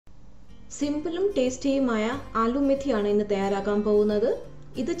സിമ്പിളും ടേസ്റ്റിയുമായ ആലു മെഥിയാണ് ഇന്ന് തയ്യാറാക്കാൻ പോകുന്നത്.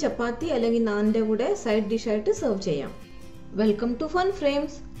 ഇത് ചപ്പാത്തി അല്ലെങ്കിൽ നാനിന്റെ കൂടെ സൈഡ് ഡിഷ് ആയിട്ട് സെർവ് ചെയ്യാം. Welcome to fun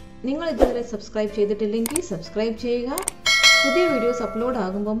frames. നിങ്ങൾ ഇതുവരെ സബ്സ്ക്രൈബ് ചെയ്തിട്ടില്ലെങ്കിൽ സബ്സ്ക്രൈബ് ചെയ്യുക. പുതിയ വീഡിയോസ് അപ്ലോഡ്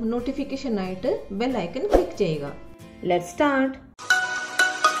ആകുമ്പോൾ നോട്ടിഫിക്കേഷൻ ആയിട്ട് ബെൽ ഐക്കൺ ക്ലിക്ക് ചെയ്യുക. Let's start.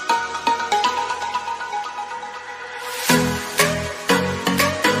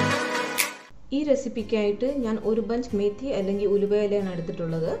 ഈ റെസിപ്പിക്കായിട്ട് ഞാൻ ഒരു ബഞ്ച് മേഥി അല്ലെങ്കിൽ ഉലുവ ഇലയാണ്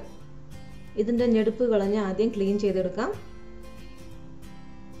എടുത്തിട്ടുള്ളത്. ഇതിന്റെ ഞെടുപ്പ് കളഞ്ഞ് ആദ്യം ക്ലീൻ ചെയ്തെടുക്കാം.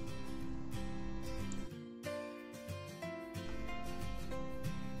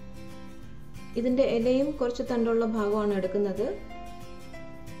 ഇതിന്റെ ഇലയും കുറച്ച് തണ്ടുള്ള ഭാഗമാണ് എടുക്കുന്നത്.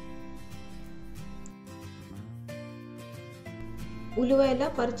 ഉലുവ ഇല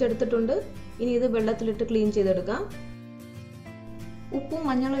പറിച്ചെടുത്തിട്ടുണ്ട്. ഇനി ഇത് വെള്ളത്തിലിട്ട് ക്ലീൻ ചെയ്തെടുക്കാം. ഉപ്പും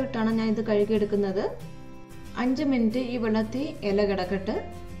മഞ്ഞളും ഇട്ടാണ് ഞാൻ ഇത് കഴുകിയെടുക്കുന്നത്. 5 മിനിറ്റ് ഈ വെള്ളത്തിൽ ഇല കിടക്കട്ടെ.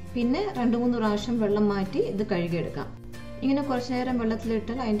 പിന്നെ 2-3 പ്രാവശ്യം വെള്ളം മാറ്റി ഇത് കഴുകിയെടുക്കാം. ഇങ്ങനെ കുറച്ചു നേരം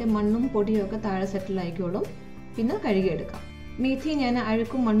വെള്ളത്തിലിട്ടാൽ അതിൻ്റെ മണ്ണും പൊടിയും ഒക്കെ താഴെ സെറ്റിൽ ആയിക്കോളും. പിന്നെ കഴുകിയെടുക്കാം. മേഥി ഞാൻ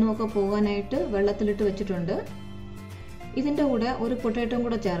അഴുക്കും മണ്ണും ഒക്കെ പോകാനായിട്ട് വെള്ളത്തിലിട്ട് വെച്ചിട്ടുണ്ട്. ഇതിൻ്റെ കൂടെ ഒരു പൊട്ടാറ്റോയും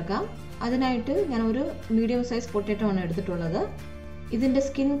കൂടെ ചേർക്കാം. അതിനായിട്ട് ഞാൻ ഒരു മീഡിയം സൈസ് പൊട്ടാറ്റോ ആണ് എടുത്തിട്ടുള്ളത്. ഇതിൻ്റെ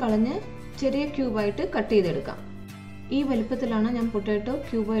സ്കിൻ കളഞ്ഞ് ചെറിയ ക്യൂബായിട്ട് കട്ട് ചെയ്തെടുക്കാം. ഈ വലുപ്പത്തിലാണ് ഞാൻ പൊട്ടാറ്റോ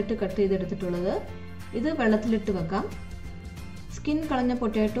ക്യൂബായിട്ട് കട്ട് ചെയ്തെടുത്തിട്ടുള്ളത്. ഇത് വെള്ളത്തിലിട്ട് വെക്കാം. സ്കിൻ കളഞ്ഞ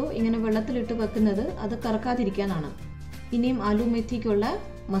പൊട്ടാറ്റോ ഇങ്ങനെ വെള്ളത്തിലിട്ട് വെക്കുന്നത് അത് കറക്കാതിരിക്കാനാണ്. ഇനിയും ആലു മെഥിക്കുള്ള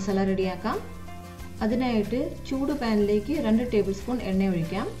മസാല റെഡിയാക്കാം. അതിനായിട്ട് ചൂട് പാനിലേക്ക് 2 ടേബിൾ സ്പൂൺ എണ്ണ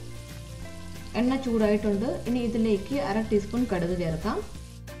ഒഴിക്കാം. എണ്ണ ചൂടായിട്ടുണ്ട്. ഇനി ഇതിലേക്ക് 1/2 ടീസ്പൂൺ കടുക് ചേർക്കാം.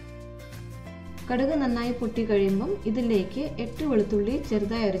 കടുക് നന്നായി പൊട്ടി കഴിയുമ്പം ഇതിലേക്ക് 8 വെളുത്തുള്ളി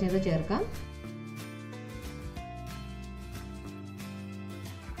ചെറുതായി അരിഞ്ഞത് ചേർക്കാം.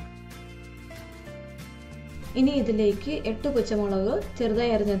 ഇനി ഇതിലേക്ക് 8 പച്ചമുളക്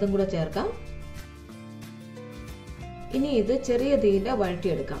ചെറുതായി അരിഞ്ഞതും കൂടെ ചേർക്കാം. ഇനി ഇത് ചെറിയ തീയിൽ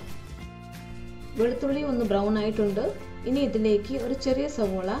വഴറ്റിയെടുക്കാം. വെളുത്തുള്ളി ഒന്ന് ബ്രൗൺ ആയിട്ടുണ്ട്. ഇനി ഇതിലേക്ക് ഒരു ചെറിയ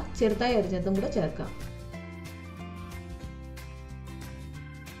സവോള ചെറുതായി അരിഞ്ഞതും കൂടെ ചേർക്കാം.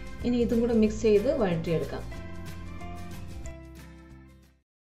 ഇനി ഇതും കൂടെ മിക്സ് ചെയ്ത് വഴറ്റിയെടുക്കാം.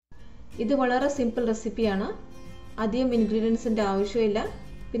 ഇത് വളരെ സിമ്പിൾ റെസിപ്പിയാണ്. അധികം ഇൻഗ്രീഡിയൻസിന്റെ ആവശ്യമില്ല.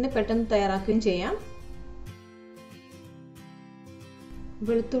 പിന്നെ പെട്ടെന്ന് തയ്യാറാക്കുകയും ചെയ്യാം.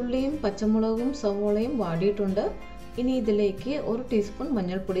 വെളുത്തുള്ളിയും പച്ചമുളകും സവോളയും വാടിയിട്ടുണ്ട്. ഇനി ഇതിലേക്ക് 1 ടീസ്പൂൺ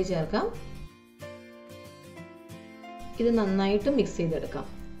മഞ്ഞൾപ്പൊടി ചേർക്കാം. ഇത് നന്നായിട്ട് മിക്സ് ചെയ്തെടുക്കാം.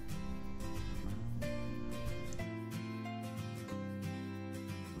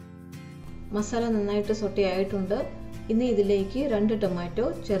 മസാല നന്നായിട്ട് സോട്ടേ ആയിട്ടുണ്ട്. ഇനി ഇതിലേക്ക് 2 ടൊമാറ്റോ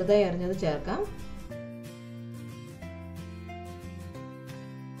ചെറുതായി അരിഞ്ഞത് ചേർക്കാം.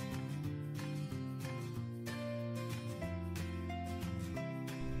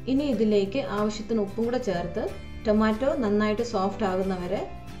 ഇനി ഇതിലേക്ക് ആവശ്യത്തിന് ഉപ്പും കൂടെ ചേർത്ത് ടൊമാറ്റോ നന്നായിട്ട് സോഫ്റ്റ് ആകുന്നവരെ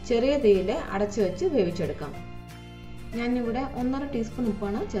ചെറിയ തീയിൽ അടച്ചു വെച്ച് വേവിച്ചെടുക്കാം. ഞാനിവിടെ 1.5 ടീസ്പൂൺ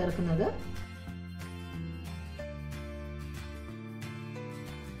ഉപ്പാണ് ചേർക്കുന്നത്.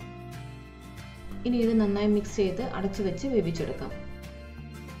 ഇനി ഇത് നന്നായി മിക്സ് ചെയ്ത് അടച്ചു വെച്ച് വേവിച്ചെടുക്കാം.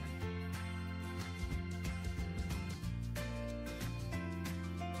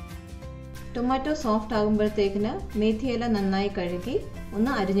 ടൊമാറ്റോ സോഫ്റ്റ് ആകുമ്പോഴത്തേക്കിന് മേഥി ഇല നന്നായി കഴുകി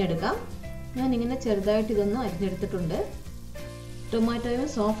ഒന്ന് അരിഞ്ഞെടുക്കാം. ഞാൻ ഇങ്ങനെ ചെറുതായിട്ട് ഇതൊന്ന് അരിഞ്ഞെടുത്തിട്ടുണ്ട്. ടൊമാറ്റോയും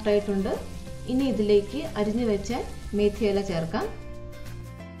സോഫ്റ്റ് ആയിട്ടുണ്ട്. ഇനി ഇതിലേക്ക് അരിഞ്ഞു വെച്ച മേഥി ഇല ചേർക്കാം.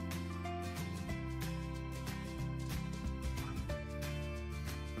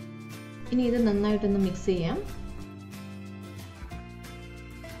 ഇനി ഇത് നന്നായിട്ടൊന്ന് മിക്സ് ചെയ്യാം.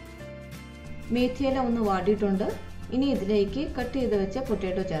 മേഥി ഇല ഒന്ന് വാടിയിട്ടുണ്ട്. ഇനി ഇതിലേക്ക് കട്ട് ചെയ്ത് വെച്ച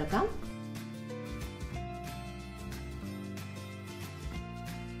പൊട്ടാറ്റോ ചേർക്കാം.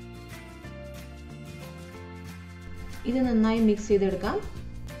 ഇത് നന്നായി മിക്സ് ചെയ്തെടുക്കാം.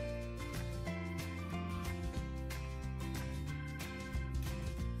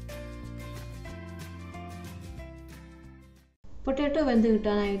 പൊട്ടാറ്റോ വെന്ത്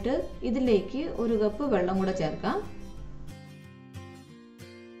കിട്ടാനായിട്ട് ഇതിലേക്ക് 1 കപ്പ് വെള്ളം കൂടെ ചേർക്കാം.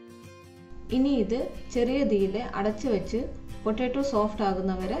 ഇനി ഇത് ചെറിയ തീയിൽ അടച്ചു വെച്ച് പൊട്ടാറ്റോ സോഫ്റ്റ്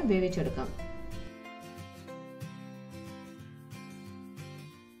ആകുന്നവരെ വേവിച്ചെടുക്കാം.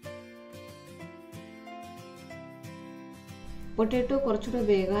 പൊട്ടാറ്റോ കുറച്ചുകൂടെ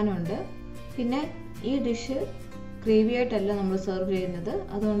വേകാനുണ്ട്. പിന്നെ ഈ ഡിഷ് ഗ്രേവി ആയിട്ടല്ല നമ്മൾ സെർവ് ചെയ്യുന്നത്.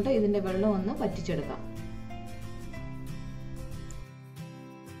 അതുകൊണ്ട് ഇതിന്റെ വെള്ളം ഒന്ന് വറ്റിച്ചെടുക്കാം.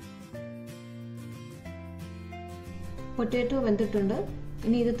 പൊട്ടാറ്റോ വെന്തിട്ടുണ്ട്.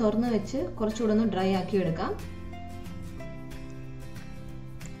 ഇനി ഇത് തുറന്ന് വെച്ച് കുറച്ചുകൂടെ ഒന്ന് ഡ്രൈ ആക്കി എടുക്കാം.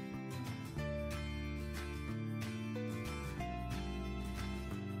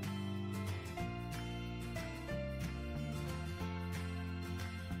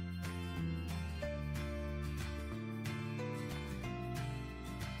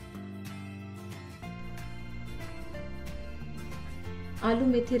 ആലു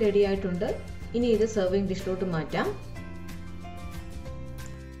മെത്തി റെഡി ആയിട്ടുണ്ട്. ഇനി ഇത് സെർവിംഗ് ഡിഷിലോട്ട് മാറ്റാം.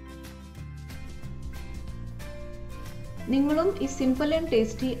 നിങ്ങളും ഈ simple and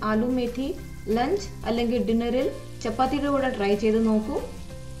tasty aloo മെത്തി lunch അല്ലെങ്കിൽ ഡിന്നറിൽ ചപ്പാത്തിയുടെ കൂടെ ട്രൈ ചെയ്ത് നോക്കൂ.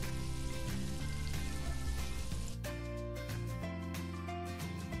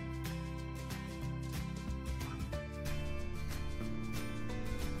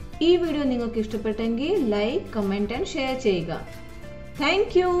 ഈ വീഡിയോ നിങ്ങൾക്ക് ഇഷ്ടപ്പെട്ടെങ്കിൽ ലൈക്ക്, കമന്റ് ആൻഡ് ഷെയർ ചെയ്യുക.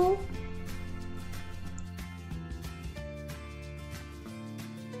 Thank you.